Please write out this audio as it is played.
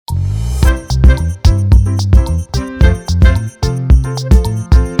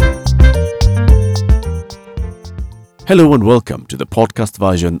Hello and welcome to the podcast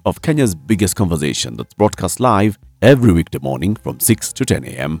version of Kenya's biggest conversation that's broadcast live every weekday morning from 6 to 10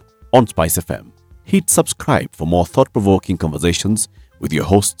 a.m. on Spice FM. Hit subscribe for more thought-provoking conversations with your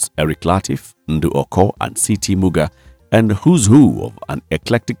hosts Eric Latif, Ndu Oko and CT Muga, and who's who of an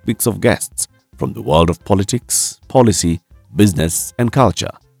eclectic mix of guests from the world of politics, policy, business and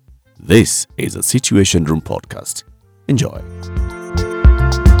culture. This is a Situation Room podcast. Enjoy.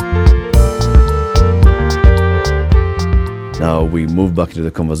 Now we move back to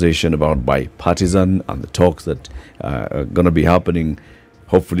the conversation about bipartisan and the talks that are going to be happening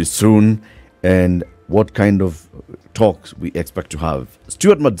hopefully soon, and what kind of talks we expect to have.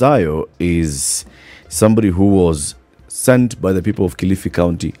 Steward Madzayo is somebody who was sent by the people of Kilifi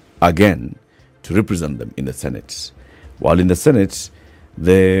County again to represent them in the Senate. While in the Senate,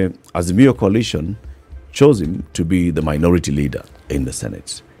 the Azimio coalition chose him to be the minority leader in the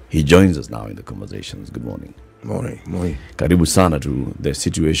Senate. He joins us now in the conversations. Good morning. Morning. Karibu sana to the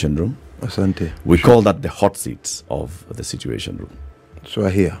Situation Room. Asante. We call that the hot seats of the Situation Room. So I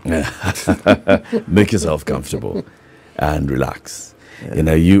hear. Make yourself comfortable and relax. Yeah. You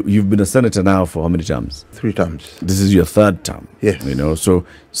know, you've been a senator now for how many terms? 3 terms. This is your 3rd term. Yes. You know, so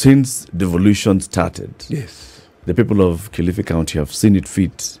since devolution started, Yes. the people of Kilifi County have seen it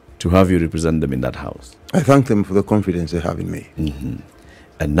fit to have you represent them in that house. I thank them for the confidence they have in me. Mm-hmm.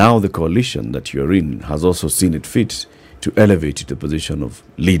 And now the coalition that you're in has also seen it fit to elevate you to the position of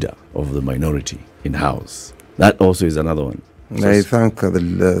leader of the minority in house. That also is another one. I thank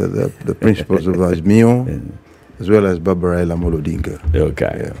the principals of Azimio, as well as Barbara Lamolodinka.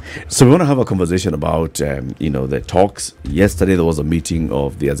 Okay. Yeah. So we want to have a conversation about, the talks. Yesterday there was a meeting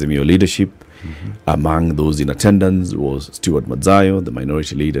of the Azimio leadership. Mm-hmm. Among those in attendance was Steward Madzayo, the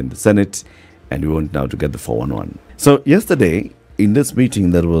minority leader in the Senate, and we want now to get the 411. So yesterday, in this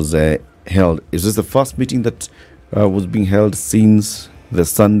meeting that was held, is this the first meeting that was being held since the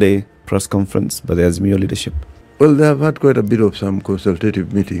Sunday press conference by the Azimio leadership? Well, they have had quite a bit of some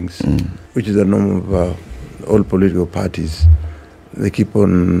consultative meetings, which is the norm of all political parties. They keep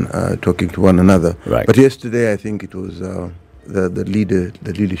on talking to one another. Right. But yesterday, I think it was the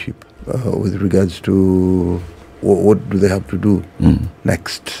leadership with regards to what do they have to do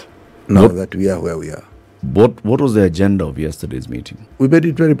next, now that we are where we are. What was the agenda of yesterday's meeting? We made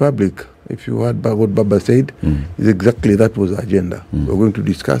it very public. If you heard what Baba said, is exactly that was the agenda. We're going to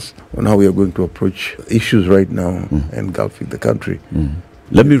discuss on how we are going to approach issues right now engulfing the country.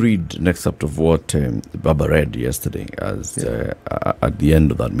 Let me read next up of what Baba read yesterday at the end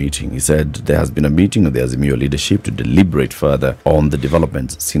of that meeting. He said, there has been a meeting of the Azimio leadership to deliberate further on the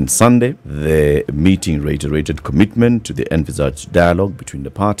developments since Sunday. The meeting reiterated commitment to the envisaged dialogue between the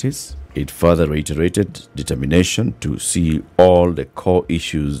parties. It further reiterated determination to see all the core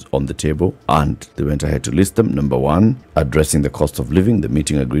issues on the table, and they went ahead to list them. Number 1, addressing the cost of living. The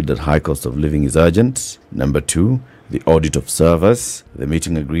meeting agreed that high cost of living is urgent. Number 2, the audit of servers. The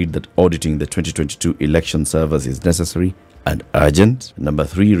meeting agreed that auditing the 2022 election servers is necessary and urgent. Number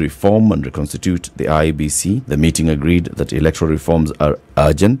 3, reform and reconstitute the IEBC. The meeting agreed that electoral reforms are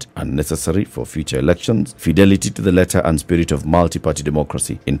urgent and necessary for future elections. Fidelity to the letter and spirit of multi-party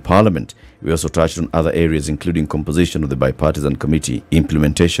democracy in Parliament. We also touched on other areas including composition of the bipartisan committee,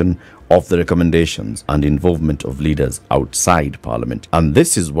 implementation of the recommendations and involvement of leaders outside Parliament. And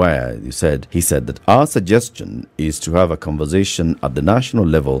this is where he said that our suggestion is to have a conversation at the national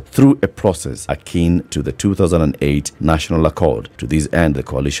level through a process akin to the 2008 National Accord. To this end, the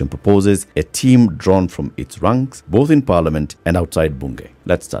coalition proposes a team drawn from its ranks, both in Parliament and outside Bunge.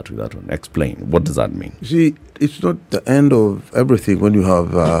 Let's start with that one. Explain. What does that mean? You see, it's not the end of everything when you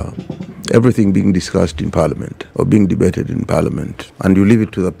have everything being discussed in Parliament or being debated in Parliament, and you leave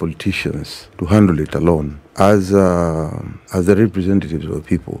it to the politicians to handle it alone as the representatives of the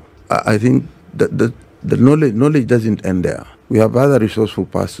people. I think that the knowledge doesn't end there. We have other resourceful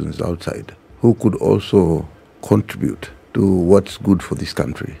persons outside who could also contribute to what's good for this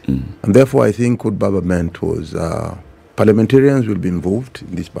country. And therefore, I think what Baba meant was parliamentarians will be involved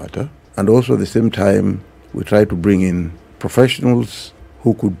in this matter, and also at the same time, we try to bring in professionals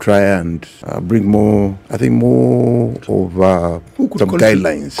who could try and bring more of some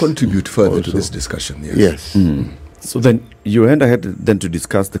guidelines. Contribute further also to this discussion. Yes. So then you went ahead then to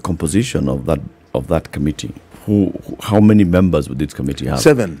discuss the composition of that committee. How many members would this committee have?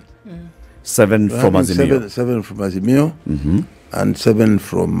 7. 7 from Azimio. 7 from Azimio, and 7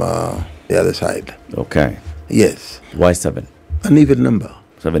 from the other side. Okay. Yes. Why 7? An even number.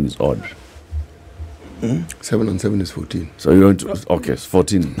 7 is odd. 7 and 7 is 14. So you want to, it's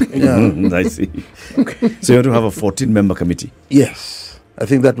 14. Yeah. I see. Okay. So you want to have a 14-member committee? Yes. I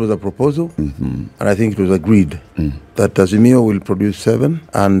think that was a proposal, and I think it was agreed that Azimio will produce 7,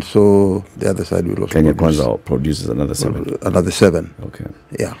 and so the other side will also Kenya Kwanza produces another 7. Another 7. Okay.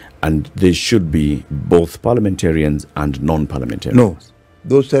 Yeah. And they should be both parliamentarians and non-parliamentarians? No.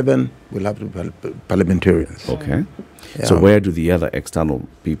 Those 7 will have to be parliamentarians. Okay. Yeah. So where do the other external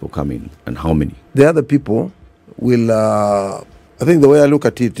people come in, and how many? The other people will, I think the way I look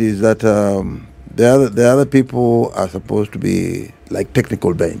at it is that the other people are supposed to be like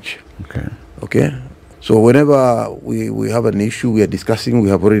technical bench. Okay. Okay? So whenever we have an issue we are discussing, we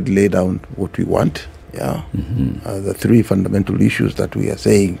have already laid down what we want. Yeah. The 3 fundamental issues that we are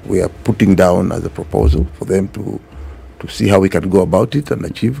saying we are putting down as a proposal for them to see how we can go about it and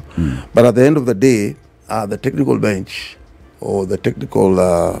achieve. But at the end of the day, the technical bench or the technical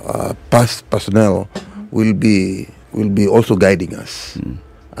personnel will be also guiding us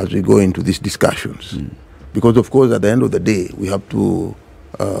as we go into these discussions. Because of course at the end of the day we have to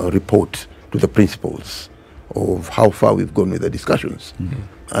report to the principals of how far we've gone with the discussions.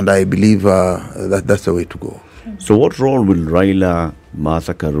 And I believe that's the way to go. So what role will Raila,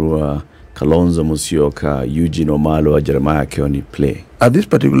 Martha Karua, Kalonzo Musyoka, Eugene Omalo, Jeremiah Kioni play? At this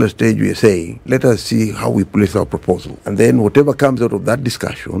particular stage, we are saying, let us see how we place our proposal. And then whatever comes out of that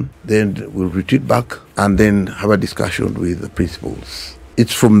discussion, then we'll retreat back and then have a discussion with the principals.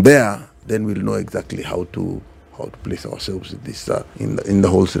 It's from there, then we'll know exactly how to place ourselves in this in the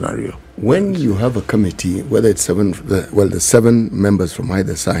whole scenario. When you have a committee, whether it's 7, the 7 members from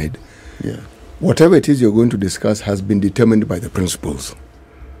either side, whatever it is you're going to discuss has been determined by the principals.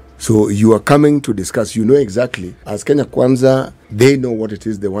 So you are coming to discuss, you know exactly, as Kenya Kwanza, they know what it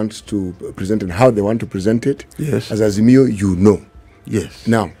is they want to present and how they want to present it. Yes. As Azimio, you know. Yes.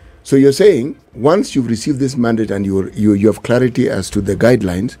 Now, so you're saying, once you've received this mandate and you have clarity as to the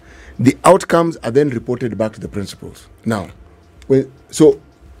guidelines, the outcomes are then reported back to the principals. Now, so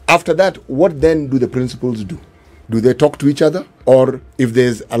after that, what then do the principals do? Do they talk to each other? Or if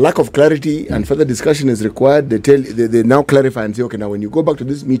there's a lack of clarity and further discussion is required, they now clarify and say, okay, now when you go back to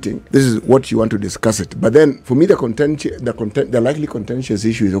this meeting, this is what you want to discuss it. But then for me, the likely contentious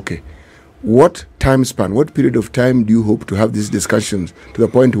issue is, okay, what time span, what period of time do you hope to have these discussions to the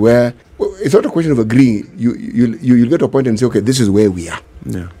point where it's not a question of agreeing. You'll get to a point and say, okay, this is where we are.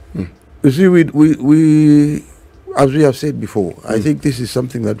 Yeah. You see, we as we have said before, I think this is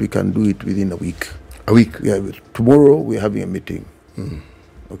something that we can do it within a week. A week? Yeah. Tomorrow we're having a meeting.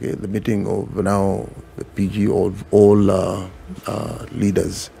 Okay, the meeting of now the PG of all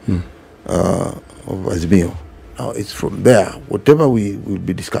leaders of Azimio. Now it's from there, whatever will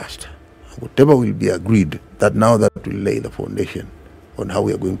be discussed, whatever will be agreed, that now that will lay the foundation on how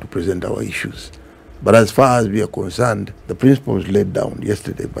we are going to present our issues. But as far as we are concerned, the principles laid down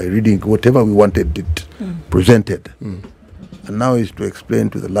yesterday by reading whatever we wanted it presented. And now is to explain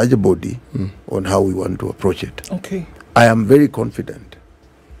to the larger body on how we want to approach it. Okay. I am very confident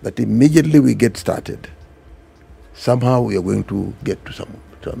that immediately we get started, somehow we are going to get to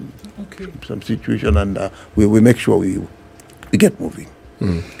some situation, and we make sure we get moving.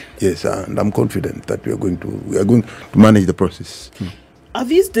 Yes, and I'm confident that we are going to manage the process. Are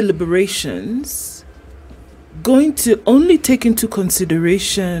these deliberations going to only take into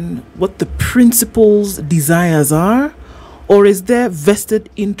consideration what the principal's desires are? Or is there vested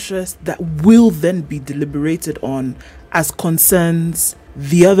interest that will then be deliberated on as concerns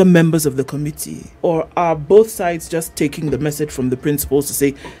the other members of the committee? Or are both sides just taking the message from the principals to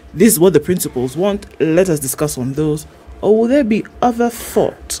say, this is what the principals want, let us discuss on those? Or will there be other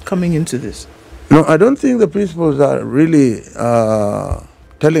thought coming into this? No, I don't think the principals are really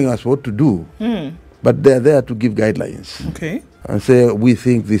telling us what to do. But they're there to give guidelines. Okay. And say, we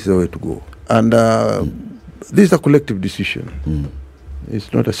think this is the way to go. And this is a collective decision.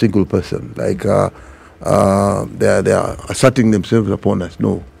 It's not a single person. Like they are asserting themselves upon us.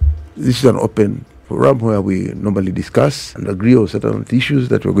 No, this is an open forum where we normally discuss and agree on certain issues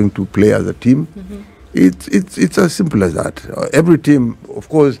that we're going to play as a team. It's as simple as that. Every team, of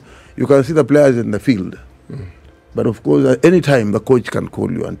course, you can see the players in the field. But of course, at any time, the coach can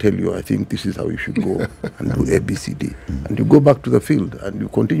call you and tell you, I think this is how you should go and do ABCD. And you go back to the field and you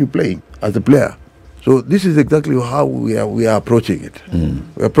continue playing as a player. So this is exactly how we are approaching it.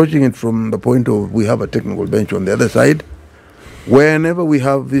 We're approaching it from the point of we have a technical bench on the other side. Whenever we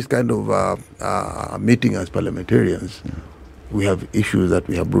have this kind of meeting as parliamentarians, we have issues that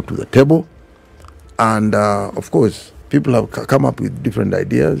we have brought to the table. And of course, people have come up with different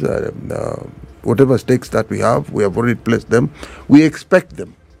ideas. Whatever stakes that we have already placed them. We expect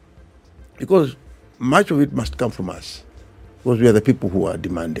them. Because much of it must come from us. Because we are the people who are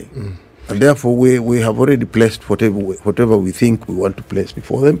demanding. And therefore, we have already placed whatever we think we want to place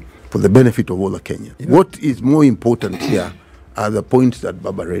before them for the benefit of all the Kenyans. What is more important here are the points that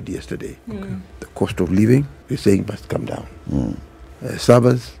Baba read yesterday. The cost of living, we're saying, must come down.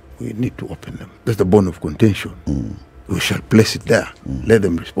 Servers, we need to open them. That's the bone of contention. We shall place it there. Let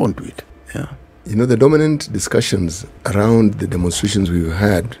them respond to it. Yeah. You know, the dominant discussions around the demonstrations we've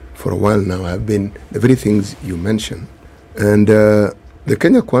had for a while now have been the very things you mentioned. And the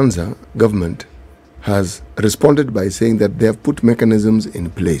Kenya Kwanza government has responded by saying that they have put mechanisms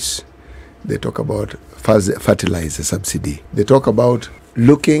in place. They talk about fertilizer subsidy. They talk about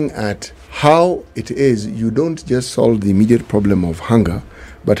looking at how it is you don't just solve the immediate problem of hunger,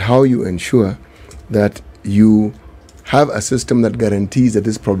 but how you ensure that you have a system that guarantees that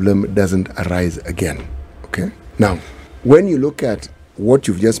this problem doesn't arise again. Okay? Now, when you look at what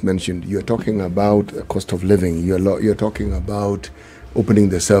you've just mentioned, you're talking about the cost of living, you're talking about opening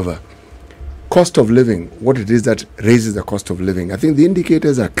the server. Cost of living, what it is that raises the cost of living. I think the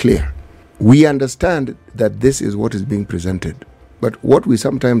indicators are clear. We understand that this is what is being presented. But what we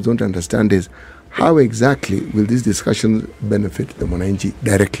sometimes don't understand is how exactly will these discussions benefit the Mwananchi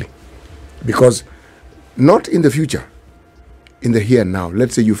directly? Because not in the future, in the here and now.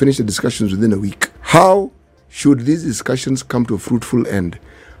 Let's say you finish the discussions within a week. How should these discussions come to a fruitful end?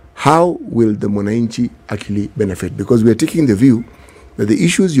 How will the Mwananchi actually benefit? Because we are taking the view that the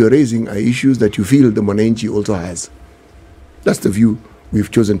issues you're raising are issues that you feel the Mwananchi also has. That's the view we've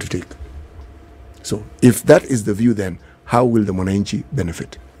chosen to take. So if that is the view, then how will the Mwananchi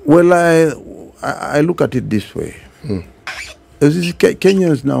benefit? Well, I look at it this way.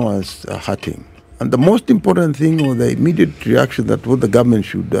 Kenyans now are hurting. And the most important thing, or the immediate reaction that what the government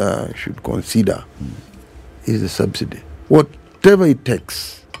should consider is the subsidy. Whatever it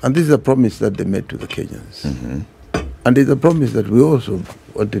takes. And this is a promise that they made to the Kenyans. And it's a promise that we also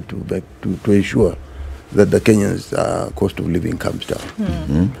wanted to make to ensure that the Kenyans' cost of living comes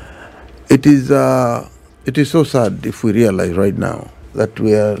down. It is so sad if we realize right now that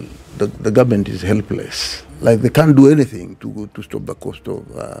the government is helpless. Like they can't do anything to stop the cost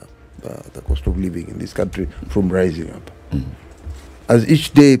of living in this country from rising up. As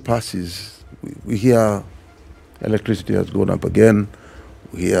each day passes, we hear electricity has gone up again.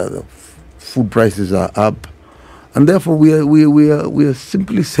 We hear the food prices are up. And therefore, we are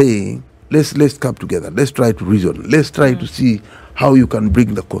simply saying, let's come together. Let's try to reason. Let's try to see how you can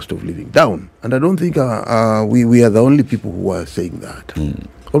bring the cost of living down. And I don't think we are the only people who are saying that.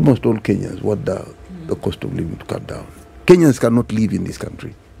 Almost all Kenyans want the cost of living to come down. Kenyans cannot live in this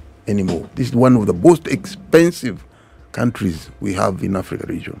country anymore. This is one of the most expensive countries we have in Africa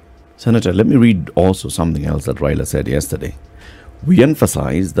region. Senator, let me read also something else that Raila said yesterday. We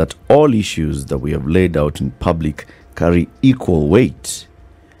emphasize that all issues that we have laid out in public carry equal weight,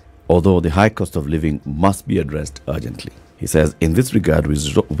 although the high cost of living must be addressed urgently. He says, in this regard,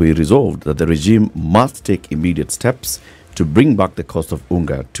 we resolved that the regime must take immediate steps to bring back the cost of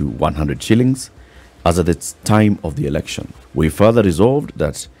unga to 100 shillings as at its time of the election. We further resolved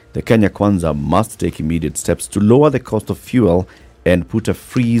that the Kenya Kwanza must take immediate steps to lower the cost of fuel and put a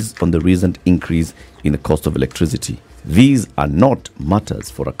freeze on the recent increase in the cost of electricity. These are not matters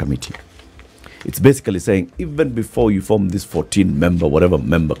for a committee. It's basically saying, even before you form this 14-member,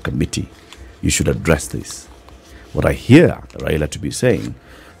 member committee, you should address this. What I hear Raila to be saying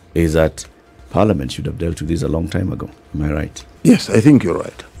is that Parliament should have dealt with this a long time ago. Am I right? Yes, I think you're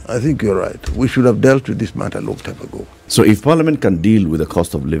right. We should have dealt with this matter a long time ago. So if Parliament can deal with the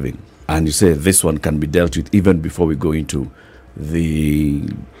cost of living, and you say this one can be dealt with even before we go into the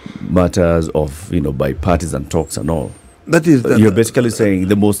matters of, bipartisan talks and all. You're basically saying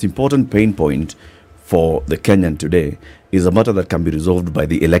the most important pain point for the Kenyan today is a matter that can be resolved by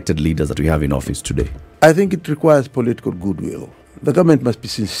the elected leaders that we have in office today. I think it requires political goodwill. The government must be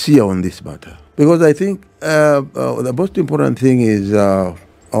sincere on this matter. Because I think the most important thing is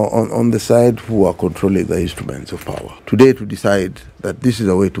on the side who are controlling the instruments of power. Today to decide that this is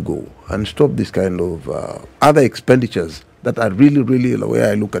the way to go and stop this kind of other expenditures that are really, the way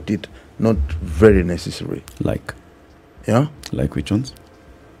I look at it, not very necessary. Like? Yeah? Like which ones?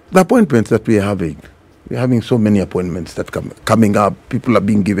 The appointments that we are having. We're having so many appointments that coming up. People are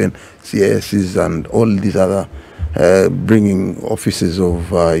being given CSs and all these other bringing offices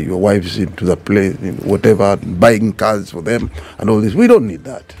of your wives into the place, whatever, buying cars for them and all this. We don't need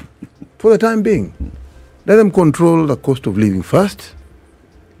that for the time being. Let them control the cost of living first.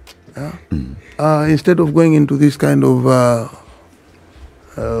 Yeah? Instead of going into this kind of,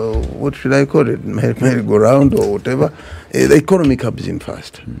 what should I call it, merry-go-round or whatever, the economy comes in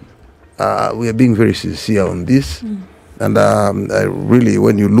first. We are being very sincere on this. And I really,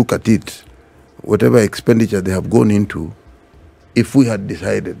 when you look at it, whatever expenditure they have gone into, if we had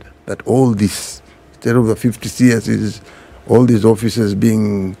decided that all this, instead of the 50 CSs, all these offices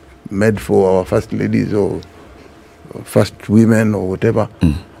being made for our first ladies or first women or whatever,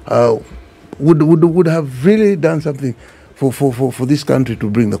 would have really done something for this country to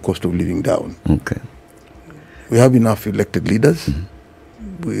bring the cost of living down. Okay. We have enough elected leaders.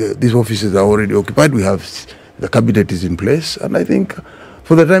 These offices are already occupied. We have, the cabinet is in place. And I think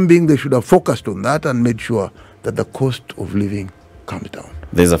for the time being, they should have focused on that and made sure that the cost of living comes down.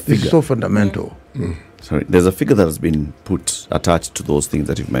 There's a figure. It's so fundamental. Sorry, there's a figure that has been attached to those things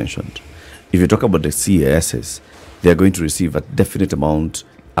that you've mentioned. If you talk about the CASs, they are going to receive a definite amount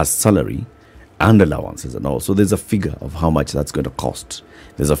as salary and allowances and all. So there's a figure of how much that's going to cost.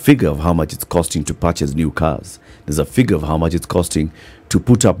 There's a figure of how much it's costing to purchase new cars. There's a figure of how much it's costing to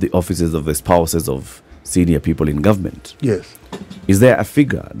put up the offices of the spouses of senior people in government. Yes. Is there a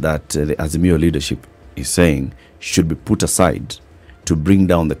figure that the Azimio leadership is saying should be put aside to bring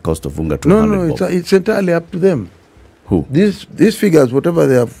down the cost of unga to 100 bob? It's entirely up to them. Who? These figures, whatever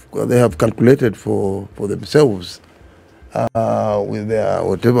they have calculated for themselves, with their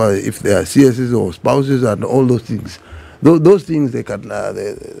whatever, if they are CSs or spouses and all those things, those things they can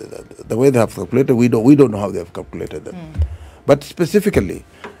the way they have calculated, we don't know how they have calculated them. But specifically,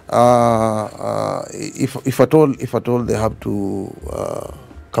 if at all they have to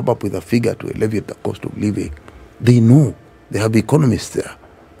come up with a figure to alleviate the cost of living, they know. They have economists there.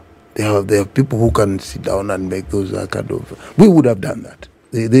 They have people who can sit down and make those kind of. We would have done that.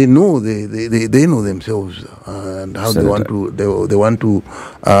 They know they know themselves and how Senator, they want to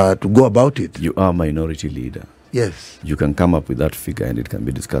go about it. You are minority leader. Yes. You can come up with that figure and it can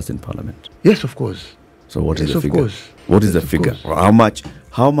be discussed in Parliament. Yes, of course. So what is Yes, the of figure? course. What is Yes, the of figure? course.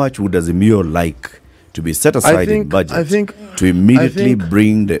 How much would Azimio like to be set aside in budget to immediately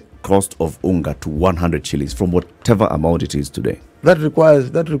bring the cost of unga to 100 shillings from whatever amount it is today? That requires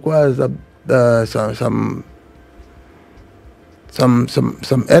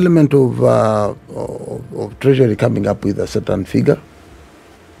some element of treasury coming up with a certain figure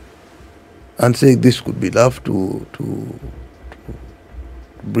and saying this could be enough to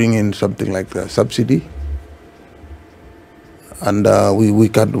bring in something like a subsidy, and we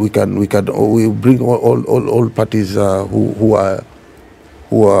bring all parties who are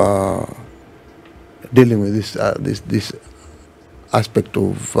dealing with this aspect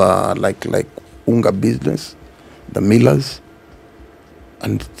of like unga business, the millers,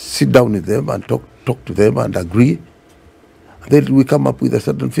 and sit down with them and talk to them and agree. Then we come up with a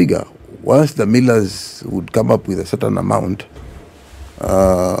certain figure. Once the millers would come up with a certain amount,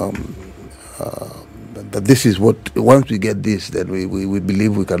 that this is what, once we get this, then we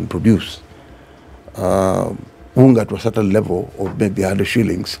believe we can produce unga to a certain level of maybe 100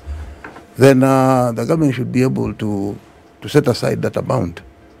 shillings, then the government should be able to set aside that amount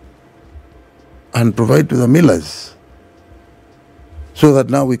and provide to the millers so that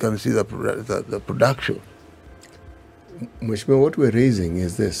now we can see the production. Mheshimiwa, what we're raising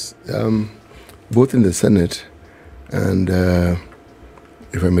is this, both in the Senate and,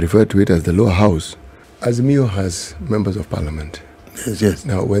 if I may refer to it as the lower house, Azimio has members of parliament. Yes.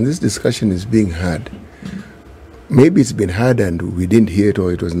 Now, when this discussion is being had, maybe it's been had and we didn't hear it,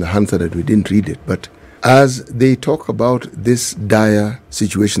 or it was in the Hansard that we didn't read it, but as they talk about this dire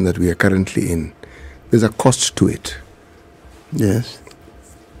situation that we are currently in, there's a cost to it. Yes.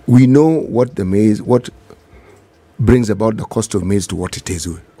 We know what brings about the cost of maize to what it is.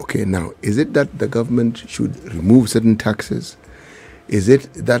 Okay, now, is it that the government should remove certain taxes? Is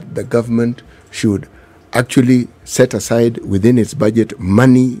it that the government should actually set aside within its budget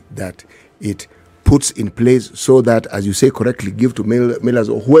money that it puts in place so that, as you say correctly, give to millers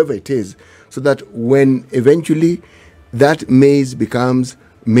or whoever it is, so that when eventually that maize becomes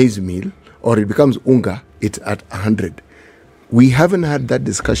maize meal or it becomes unga, it's at 100. We haven't had that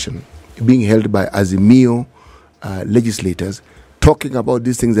discussion being held by Azimio legislators talking about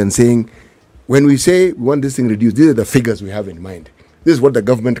these things and saying, when we say we want this thing reduced, these are the figures we have in mind. This is what the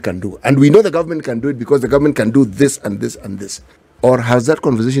government can do. And we know the government can do it because the government can do this and this and this. Or has that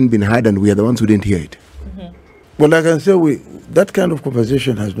conversation been had and we are the ones who didn't hear it? Mm-hmm. Well, I can say that kind of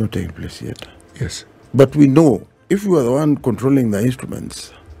conversation has not taken place yet. Yes. But we know if we were the one controlling the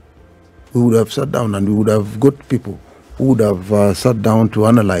instruments, we would have sat down and we would have got people who would have sat down to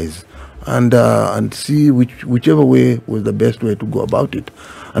analyze and see whichever way was the best way to go about it.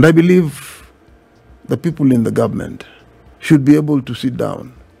 And I believe the people in the government should be able to sit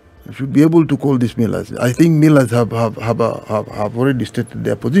down, should be able to call these millers. I think millers have already stated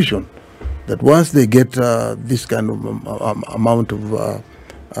their position that once they get this kind of amount of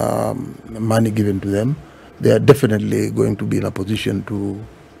money given to them, they are definitely going to be in a position to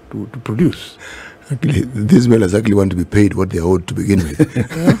produce. Actually, these fellas actually want to be paid what they owed to begin with.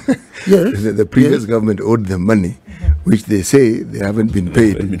 Yes. The previous government owed them money, which they say they haven't been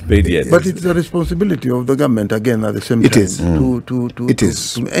paid. Yet. But it's the responsibility of the government, again, at the same time,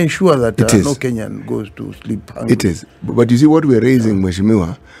 to ensure that no Kenyan goes to sleep hungry. It is. But you see what we're raising,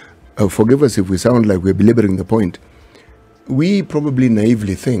 Mheshimiwa, forgive us if we sound like we're belaboring the point. We probably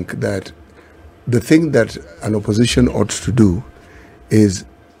naively think that the thing that an opposition ought to do is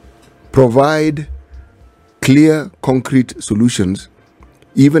provide clear, concrete solutions,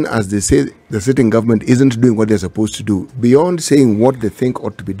 even as they say the sitting government isn't doing what they're supposed to do. Beyond saying what they think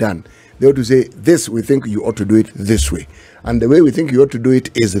ought to be done, they ought to say, this, we think you ought to do it this way. And the way we think you ought to do it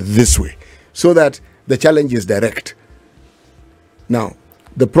is this way. So that the challenge is direct. Now,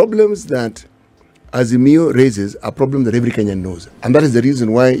 the problems that Azimio raises are problems that every Kenyan knows. And that is the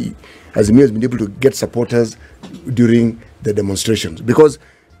reason why Azimio has been able to get supporters during the demonstrations. Because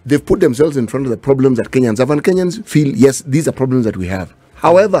they've put themselves in front of the problems that Kenyans have, and Kenyans feel, yes, these are problems that we have.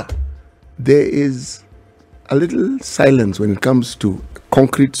 However, there is a little silence when it comes to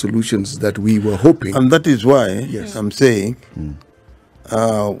concrete solutions that we were hoping. And that is why I'm saying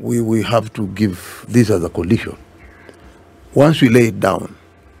we have to give this as a condition. Once we lay it down,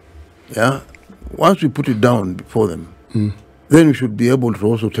 once we put it down before them, then we should be able to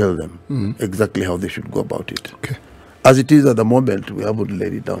also tell them exactly how they should go about it. Okay. As it is at the moment, we haven't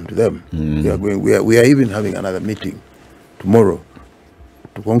laid it down to them. We are even having another meeting tomorrow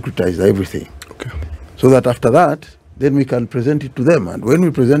to concretize everything. Okay. So that after that, then we can present it to them. And when we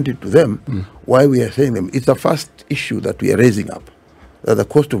present it to them, why we are saying them, it's the first issue that we are raising up, that the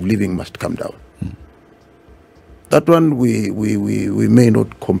cost of living must come down. That one we may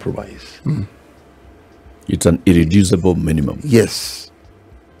not compromise. It's an irreducible minimum. Yes,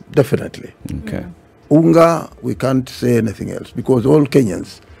 definitely. Okay. Unga, we can't say anything else because all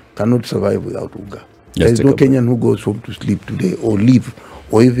Kenyans cannot survive without unga. There is no Kenyan who goes home to sleep today or leave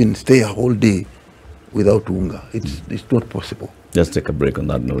or even stay a whole day without unga. It's not possible. Just take a break on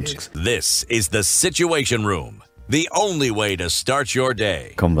that note. This is the Situation Room, the only way to start your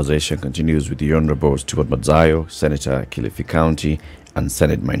day. Conversation continues with the Honorable Steward Madzayo, Senator, Kilifi County, and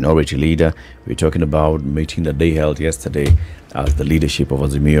Senate Minority Leader. We're talking about meeting that they held yesterday as the leadership of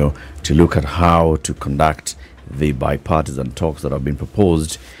Azimio to look at how to conduct the bipartisan talks that have been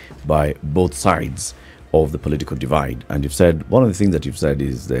proposed by both sides of the political divide. And you've said, one of the things that you've said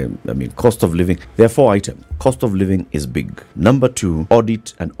is, cost of living. There are 4 items. Cost of living is big. Number 2,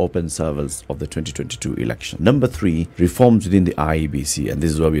 audit and open service of the 2022 election. Number 3, reforms within the IEBC. And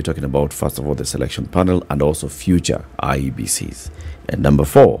this is where we're talking about, first of all, the selection panel and also future IEBCs. And number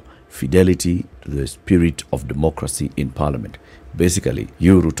 4, fidelity to the spirit of democracy in Parliament. Basically,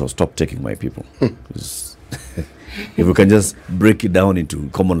 you, Ruto, stop taking my people. If we can just break it down into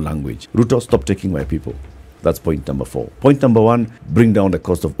common language. Ruto, stop taking my people. That's point number 4. Point number 1, bring down the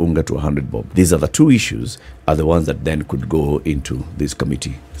cost of unga to 100 bob. These are the 2 issues are the ones that then could go into this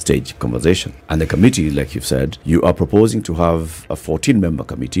committee stage conversation. And the committee, like you've said, you are proposing to have a 14-member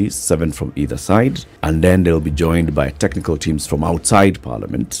committee, 7 from either side, and then they'll be joined by technical teams from outside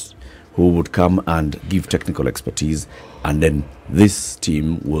Parliament who would come and give technical expertise, and then this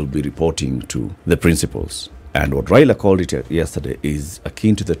team will be reporting to the principals. And what Raila called it yesterday is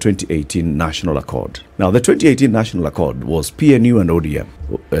akin to the 2018 National Accord. Now, the 2018 National Accord was PNU and ODM.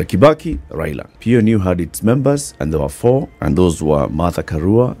 Kibaki, Raila. PNU had its members, and there were 4, and those were Martha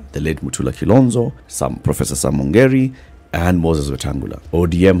Karua, the late Mutula Kilonzo, Professor Sam Mungeri, and Moses Wetangula.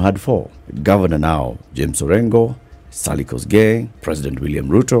 ODM had 4. Governor now, James Orengo, Sally Kosgei, President William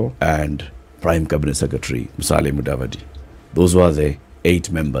Ruto, and Prime Cabinet Secretary Musalia Mudavadi. Those were the 8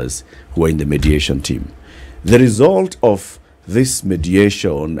 members who were in the mediation team. The result of this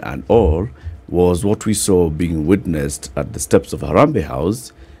mediation and all was what we saw being witnessed at the steps of Harambee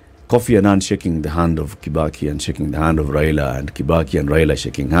House, Kofi Annan shaking the hand of Kibaki and shaking the hand of Raila, and Kibaki and Raila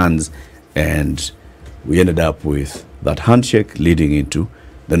shaking hands, and we ended up with that handshake leading into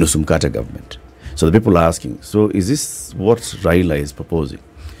the Nusumkata government. So the people are asking, so is this what Raila is proposing?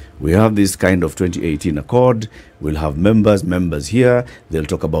 We have this kind of 2018 accord. We'll have members here. They'll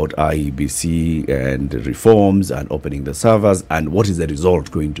talk about IEBC and reforms and opening the servers. And what is the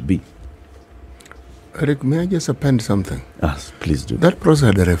result going to be? Eric, may I just append something? Yes, please do. That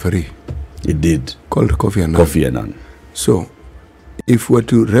process had a referee. It did. Called Kofi Annan. Kofi Annan. So, if we're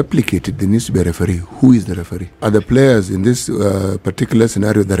to replicate it, there needs to be a referee. Who is the referee? Are the players in this particular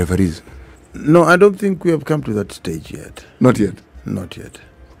scenario the referees? No, I don't think we have come to that stage yet. Not yet. Not yet.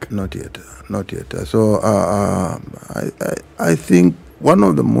 Not yet. So I think one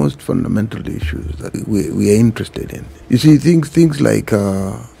of the most fundamental issues that we are interested in, you see, things like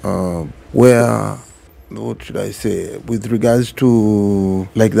where, what should I say, with regards to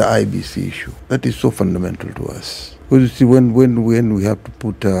like the IEBC issue, that is so fundamental to us. Because you see, when we have to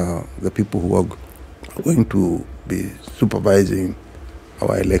put the people who are going to be supervising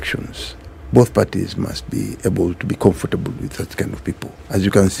our elections, both parties must be able to be comfortable with such kind of people. As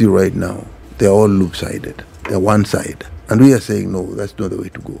you can see right now, they're all loop-sided. They're one side. And we are saying, no, that's not the way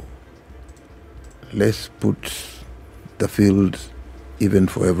to go. Let's put the field even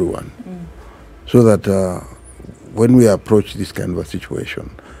for everyone. So that when we approach this kind of a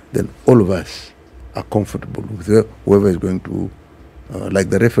situation, then all of us are comfortable with whoever is going to, like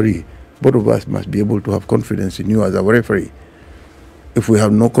the referee, both of us must be able to have confidence in you as our referee. If we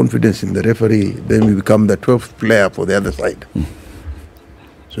have no confidence in the referee, then we become the 12th player for the other side.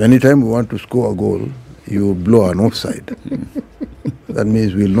 So anytime we want to score a goal, you blow an offside. That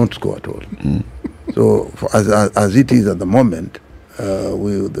means we will not score at all. So as it is at the moment, the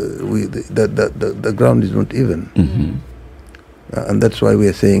ground is not even. And that's why we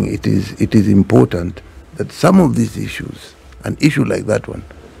are saying it is important that some of these issues, an issue like that one,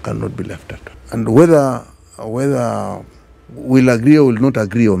 cannot be left out. And whether we'll agree or will not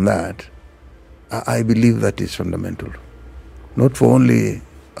agree on that, I believe that is fundamental. Not for only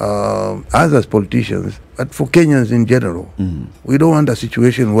us as politicians, but for Kenyans in general. We don't want a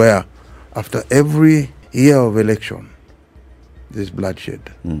situation where after every year of election, there's bloodshed.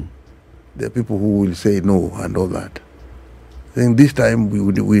 There are people who will say no and all that. I think this time we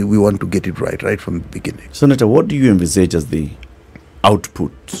want to get it right from the beginning. Senator, what do you envisage as the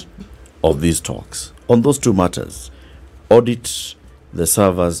output of these talks on those two matters? Audit the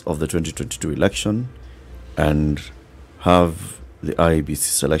servers of the 2022 election and have the IEBC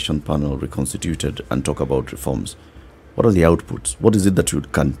selection panel reconstituted and talk about reforms. What are the outputs? What is it that you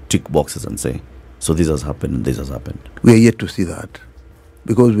can tick boxes and say, so this has happened and this has happened? We are yet to see that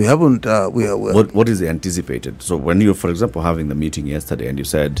because we haven't. What is the anticipated? So when you're, for example, having the meeting yesterday and you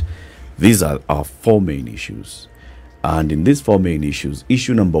said these are our four main issues, and in these four main issues,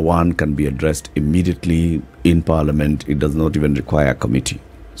 issue number one can be addressed immediately in Parliament. It does not even require a committee.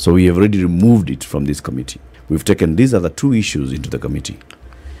 So we have already removed it from this committee. We've taken these other two issues into the committee.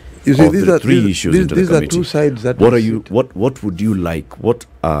 You see, these are three issues into the committee. These are two sides that. What would you like? What's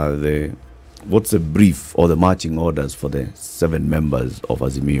the brief or the marching orders for the 7 members of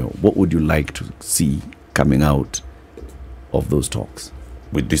Azimio? What would you like to see coming out of those talks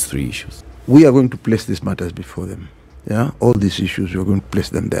with these 3 issues? We are going to place these matters before them. Yeah, all these issues, we're going to place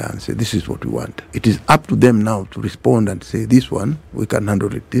them there and say, this is what we want. It is up to them now to respond and say, this one, we can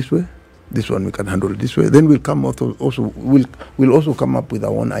handle it this way. This one, we can handle it this way. Then we'll come we'll also come up with our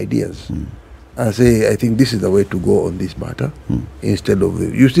own ideas and say, I think this is the way to go on this matter instead of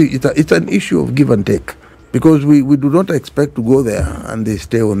you see, it's an issue of give and take because we do not expect to go there and they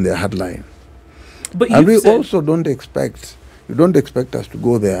stay on their hardline. And we also don't expect. You don't expect us to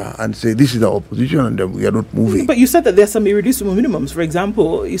go there and say this is our position and we are not moving. But you said that there are some irreducible minimums. For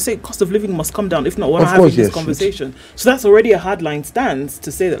example, you say cost of living must come down. If not, we're not having this conversation. So that's already a hardline stance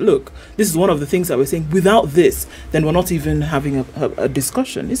to say that, look, this is one of the things that we're saying. Without this, then we're not even having a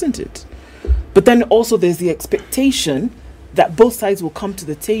discussion, isn't it? But then also there's the expectation that both sides will come to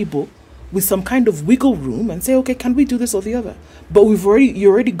the table with some kind of wiggle room and say, okay, can we do this or the other? But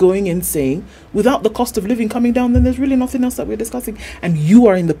you're already going in saying, without the cost of living coming down, then there's really nothing else that we're discussing. And you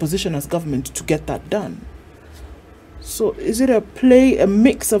are in the position as government to get that done. So is it a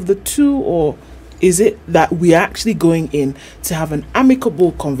mix of the two, or is it that we're actually going in to have an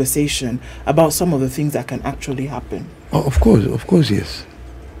amicable conversation about some of the things that can actually happen? Oh, of course, yes.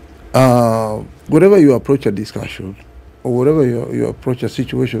 Whatever you approach a discussion, or whatever you approach a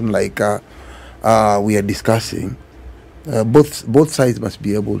situation like we are discussing, both sides must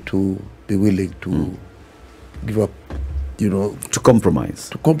be able to be willing to give up, to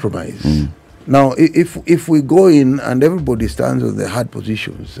compromise. Now, if we go in and everybody stands on their hard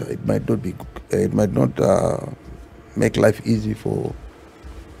positions, it might not make life easy for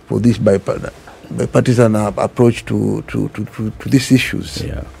this bipartisan approach to these issues.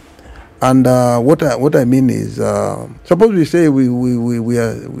 Yeah. And what I mean is, suppose we say we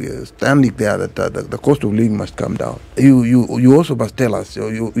are standing there that the cost of living must come down. You also must tell us.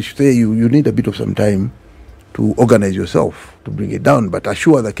 You say you need a bit of some time to organize yourself to bring it down, but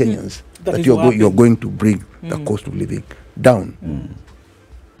assure the Kenyans that you're going to bring the cost of living down.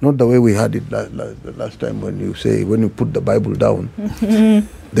 Not the way we had it the last time when you put the Bible down,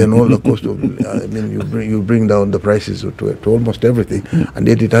 then all the cost of, you bring down the prices to almost everything, and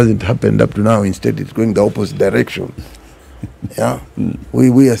yet it hasn't happened up to now. Instead, it's going the opposite direction. Yeah,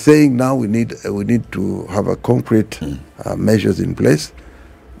 we are saying now we need to have a concrete measures in place,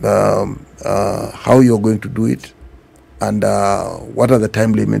 how you're going to do it, and what are the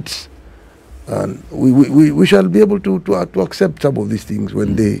time limits. And we shall be able to accept some of these things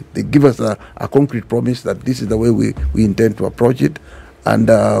when they give us a concrete promise that this is the way we intend to approach it, and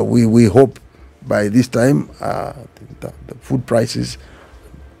we hope by this time the food prices,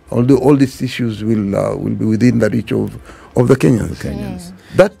 although all these issues will be within the reach of the Kenyans.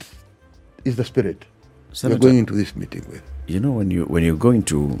 That is the spirit we're going into this meeting with. You know, when you're going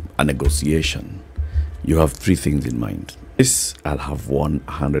to a negotiation, you have three things in mind. This, I'll have won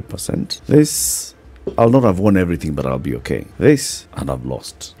 100%. This, I'll not have won everything, but I'll be okay. This, and I've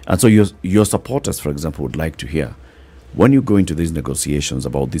lost. And so your supporters, for example, would like to hear, when you go into these negotiations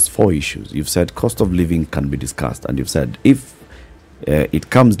about these four issues, you've said cost of living can be discussed, and you've said if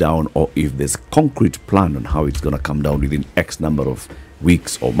it comes down, or if there's a concrete plan on how it's going to come down within X number of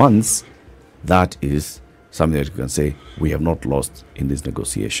weeks or months, that is something that you can say, we have not lost in this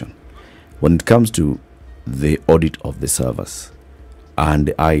negotiation. When it comes to the audit of the servers and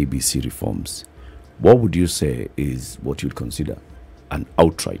the IEBC reforms, what would you say is what you'd consider an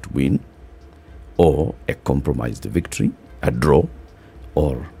outright win, or a compromised victory, a draw,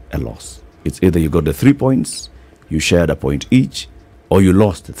 or a loss? It's either you got the 3 points, you shared a point each, or you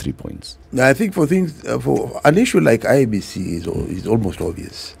lost the 3 points. I think for an issue like IEBC is almost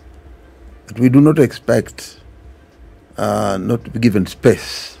obvious. That we do not expect not to be given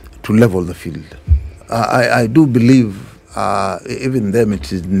space to level the field. I do believe, even them,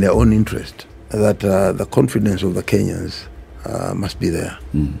 it is in their own interest that the confidence of the Kenyans must be there.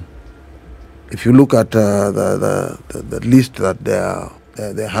 If you look at the list that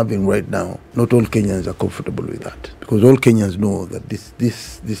they're having right now, not all Kenyans are comfortable with that, because all Kenyans know that this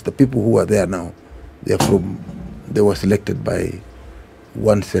the people who are there now, they were selected by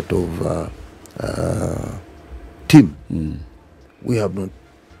one set of team. We have not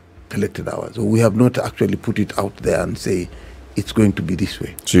selected ours, so we have not actually put it out there and say it's going to be this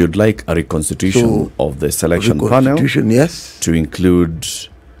way. So you'd like a reconstitution of the selection panel, yes, to include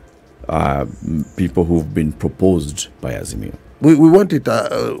people who've been proposed by Azimio. We want it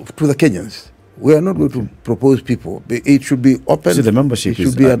to the Kenyans. We are not going to propose people. It should be open. So the membership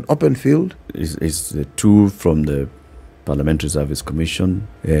should be an open field. Is the two from the Parliamentary Service Commission,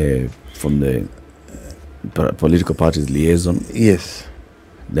 from the political parties liaison. Yes.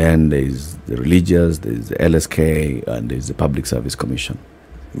 Then there's the religious, there's the LSK, and there's the Public Service Commission.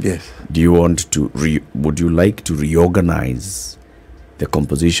 Yes. Do you want to would you like to reorganize the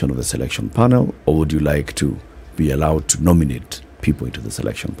composition of the selection panel, or would you like to be allowed to nominate people into the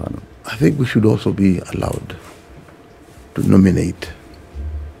selection panel? I think we should also be allowed to nominate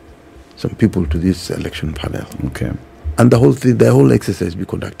some people to this selection panel. Okay. And the whole exercise be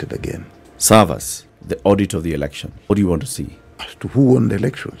conducted again. Servers, the audit of the election. What do you want to see? As to who won the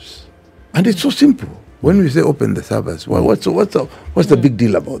elections. And it's so simple. When we say open the servers, well, what's the big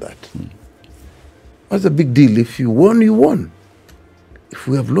deal about that? What's the big deal? If you won, you won. If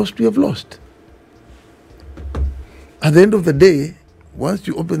we have lost, we have lost. At the end of the day, once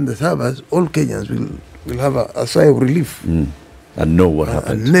you open the servers, all Kenyans will have a sigh of relief. And know what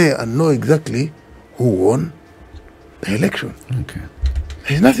happened. And know exactly who won the election. Okay.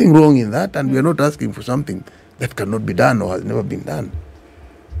 There's nothing wrong in that, and we're not asking for something that cannot be done or has never been done.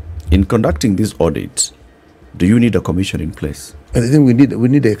 In conducting these audits, do you need a commission in place? I think we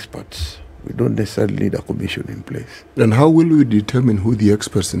need experts. We don't necessarily need a commission in place. And how will we determine who the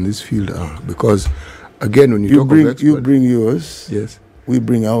experts in this field are? Because, again, when you talk of experts... You bring yours. Yes. We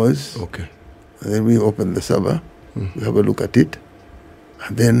bring ours. Okay. And then we open the server. We have a look at it.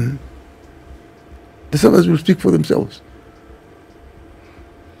 And then the servers will speak for themselves.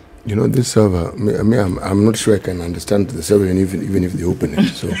 You know, this server, I'm not sure I can understand the server even if they open it.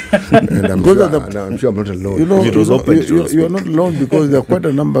 So, and I'm sure I'm not alone. You know, if it was open, you're not alone, because there are quite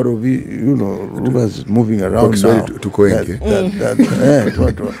a number of rumors moving around now. Kuna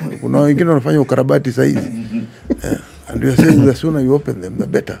wengine wanafanya ukarabati saizi. And we are saying the sooner you open them, the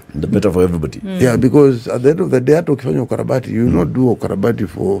better. The better for everybody. Yeah, because at the end of the day, hata ukifanya ukarabati, you will not do ukarabati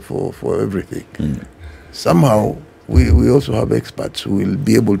for everything. Somehow, we also have experts who will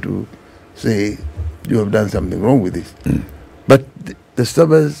be able to say, you have done something wrong with this. But the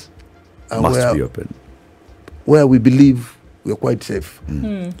servers must be open, where we believe we are quite safe.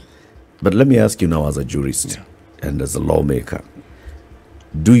 But let me ask you now, as a jurist and as a lawmaker,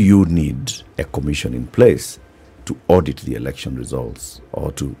 do you need a commission in place to audit the election results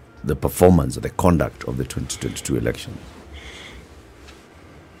or to the performance or the conduct of the 2022 election?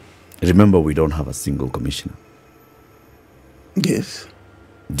 Remember, we don't have a single commissioner. Yes.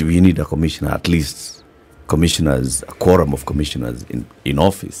 Do we need a commissioner, at least commissioners, a quorum of commissioners in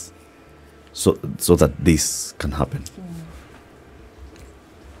office, so that this can happen?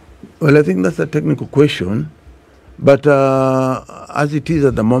 Well, I think that's a technical question, but as it is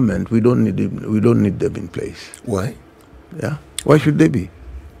at the moment, we don't need them in place. Why? Yeah. Why should they be?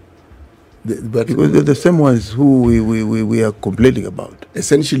 But Because they're the same ones who we are complaining about.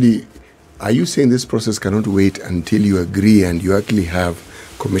 essentially, are you saying this process cannot wait until you agree and you actually have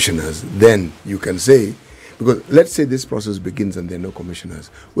commissioners? Then you can say, because let's say this process begins and there are no commissioners.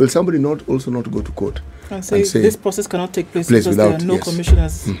 Will somebody not go to court And say this process cannot take place because without, there are no yes.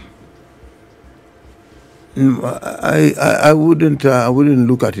 commissioners. I wouldn't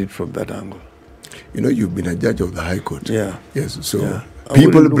look at it from that angle. You know, you've been a judge of the High Court. Yeah. Yes. So Yeah. I people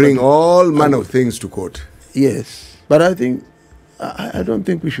wouldn't look bring at it. all manner of things to court. Yes, but I think I don't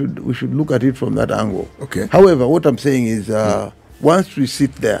think we should look at it from that angle. Okay. However, what I'm saying is, once we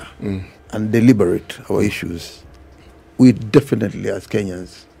sit there and deliberate our issues, we definitely, as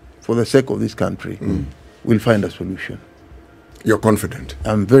Kenyans, for the sake of this country, will find a solution. You're confident.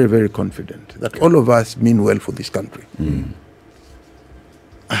 I'm very, very confident that all of us mean well for this country.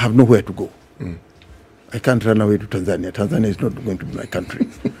 I have nowhere to go. I can't run away to Tanzania. Tanzania is not going to be my country.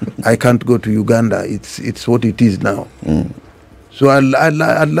 I can't go to Uganda. It's what it is now. So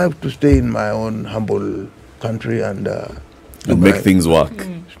I'd love to stay in my own humble country and make things work.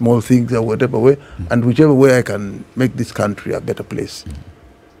 Small things or whatever way, and whichever way I can make this country a better place.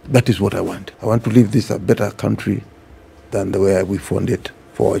 That is what I want. I want to leave this a better country than the way we found it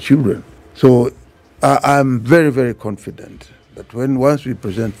for our children. So I'm very, very confident that once we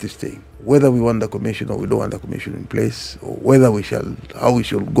present this thing, whether we want the commission or we don't want the commission in place, or whether how we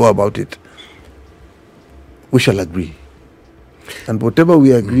shall go about it, we shall agree. And whatever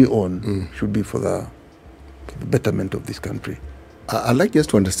we agree on should be for the betterment of this country. I'd like just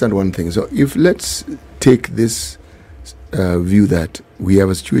to understand one thing. So if let's take this view that we have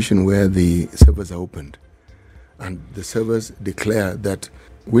a situation where the servers are opened and the servers declare that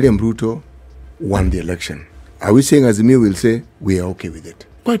William Ruto won the election. Are we saying Azimio will say we are okay with it?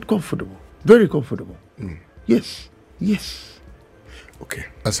 Quite comfortable. Very comfortable. Yes. Yes. Okay.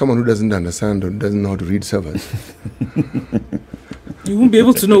 As someone who doesn't understand or doesn't know how to read servers, You won't be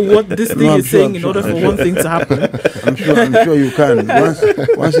able to know what this thing No, I'm is sure, saying I'm in sure, order I'm for sure. one thing to happen. I'm sure you can.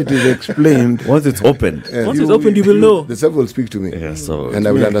 Once it is explained, Once it's opened. Once it's opened, you will know. the server will speak to me. Yeah, so And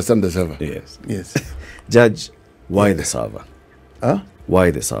I will understand the server. yes. yes. Judge, why the server? Huh?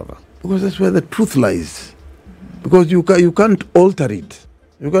 Why the server? Because that's where the truth lies. Because you can't alter it.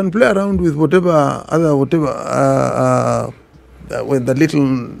 You can play around with with the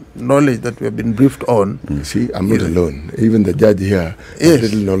little knowledge that we have been briefed on. You see, I'm not alone. Even the judge here has Yes.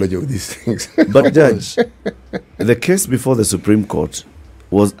 little knowledge of these things. But Judge, the case before the Supreme Court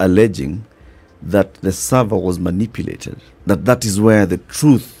was alleging that the server was manipulated, that is where the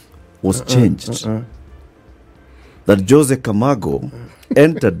truth was changed. That Jose Camargo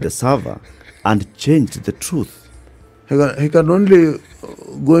entered the server and changed the truth. He can only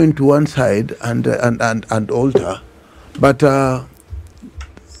go into one side and alter, but the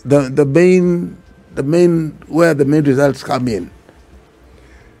main where the main results come in,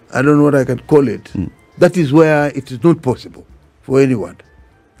 I don't know what I can call it. That is where it is not possible for anyone.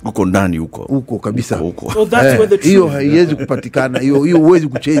 Uko ndani huko. Huko kabisa. Huko. So that's where the Hiyo truth. haiwezi kupatikana. Hiyo huwezi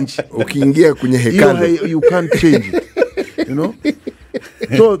kuchange. Ukiingia kwenye hekalu. You can't change it. You know.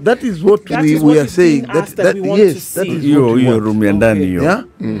 So that is what That we is what are is saying. being asked that we want to yes, that see. is Hiyo what we want. room ya ndani hiyo. Yeah.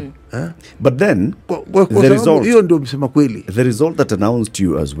 But then Kwa the sababu result, hiyo ndio msema kweli. the result that announced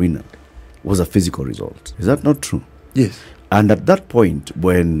you as winner was a physical result. Is that not true? Yes. And at that point,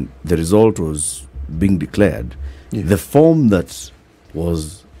 when the result was being declared, Yes. the form that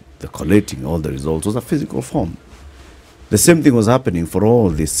was the collating all the results was a physical form. The same thing was happening for all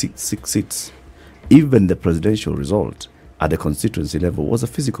the six seats. Even the presidential result at the constituency level was a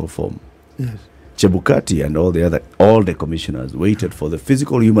physical form. Yes. Chebukati and all the commissioners waited for the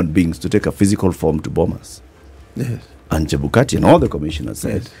physical human beings to take a physical form to bomb us. Yes. And Chebukati and all the commissioners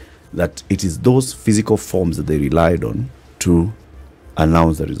said Yes. that it is those physical forms that they relied on to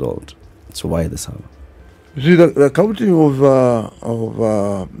announce the result. So why the server? You see, the counting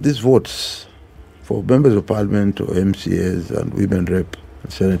of these votes for members of parliament or MCAs and women rep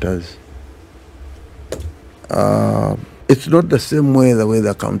and senators, it's not the way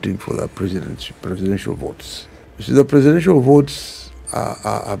they're counting for the presidential votes. You see, the presidential votes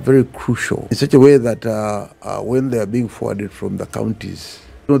are very crucial in such a way that when they are being forwarded from the counties,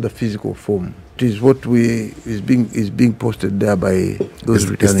 not the physical form, it is what is being posted there by those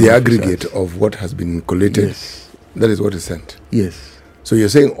returning It's the aggregate officers. of what has been collated. Yes. That is what is sent. Yes. So you're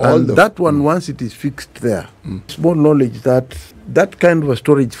saying That one, once it is fixed there, small knowledge that that kind of a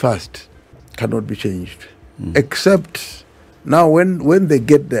storage fast cannot be changed. Except now when they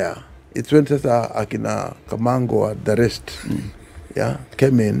get there, it's when Akina Kamango and the rest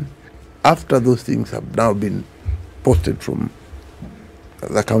came in after those things have now been posted from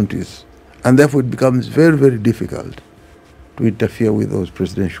the counties. And therefore it becomes very, very difficult to interfere with those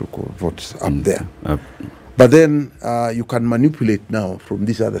presidential votes up there. But then you can manipulate now from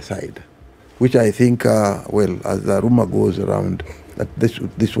this other side, which I think, as the rumor goes around, that this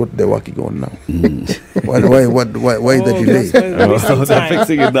is what they're working on now. Why the delay? They're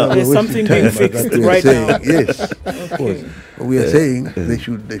fixing it now. There's something being fixed right now. Yes, of course. We are saying they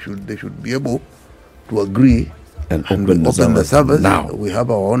should be able to agree And and open the servers. now. We have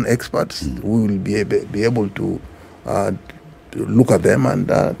our own experts. We will be able to look at them and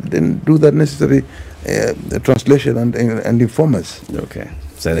then do the necessary translation and inform us. Okay.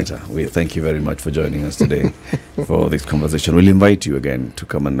 Senator, we thank you very much for joining us today for this conversation. We'll invite you again to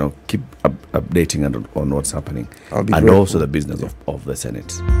come and keep updating on what's happening I'll be and grateful. also the business of the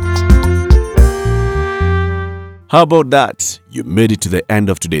Senate. How about that? You made it to the end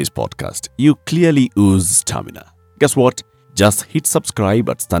of today's podcast. You clearly ooze stamina. Guess what? Just hit subscribe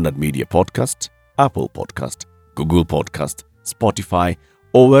at Standard Media Podcast, Apple Podcast, Google Podcast, Spotify,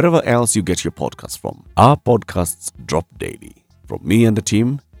 or wherever else you get your podcasts from. Our podcasts drop daily. From me and the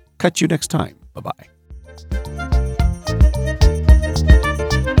team, catch you next time. Bye-bye.